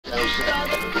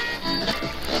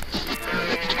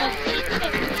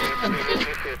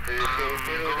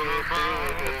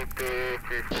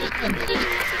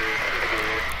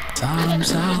Tom,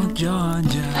 South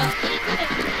Georgia.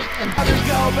 I could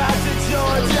go back to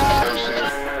Georgia.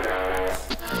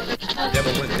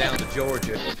 Devil went down to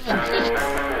Georgia.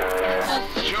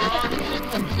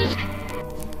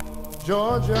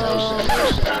 Georgia.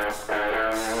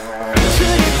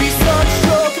 Could it be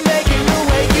sunstroke making the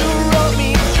way you wrote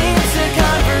me into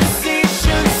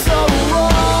conversation so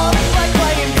wrong? Like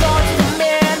playing darts with a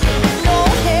man with no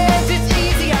hands. It's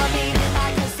easy, I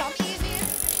guess I'm easy.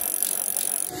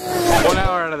 1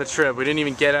 hour out of the trip, we didn't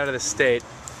even get out of the state.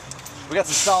 We got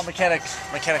some solid mechanic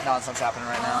nonsense happening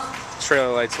right now.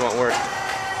 Trailer lights won't work.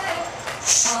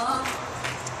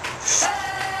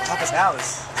 What happens now?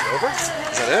 Is it over? Is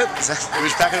that it? We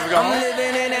just pack it up and go home? I'm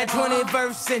living in that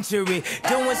 21st century,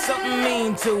 doing something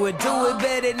mean to it. Do it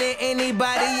better than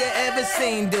anybody you ever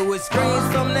seen. Do it. Screams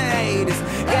from the haters,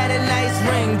 got a nice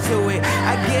ring to it.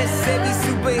 I guess every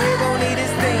superhero need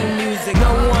his theme music.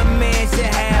 No one man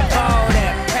should have all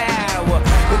that power.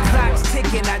 The clock's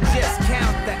ticking, I just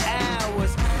count the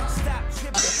hours. Stop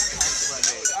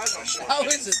tripping. How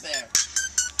is it there?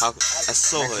 That's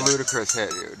so ludicrous hit,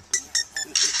 dude.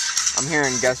 I'm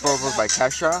hearing guest vocals by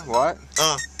Kesha. What?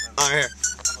 Here.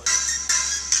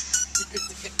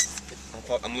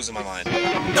 I'm losing my mind.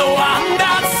 No, I'm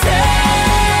not saying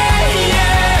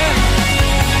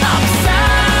I'm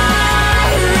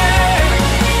sorry.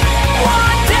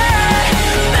 One day,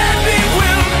 maybe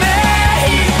we'll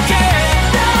make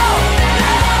it.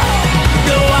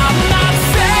 No, I'm not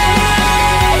saying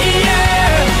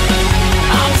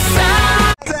I'm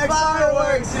sorry.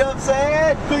 Fireworks, you know what I'm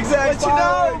saying? Big Zach, what you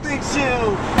know, Big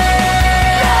Shoe?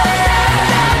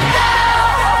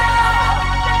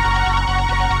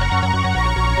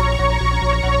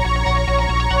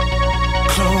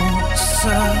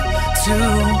 Closer to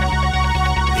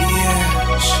the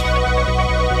edge.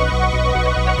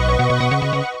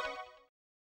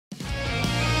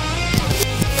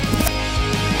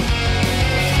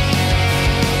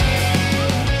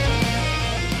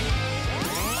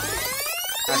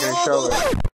 Not gonna show it.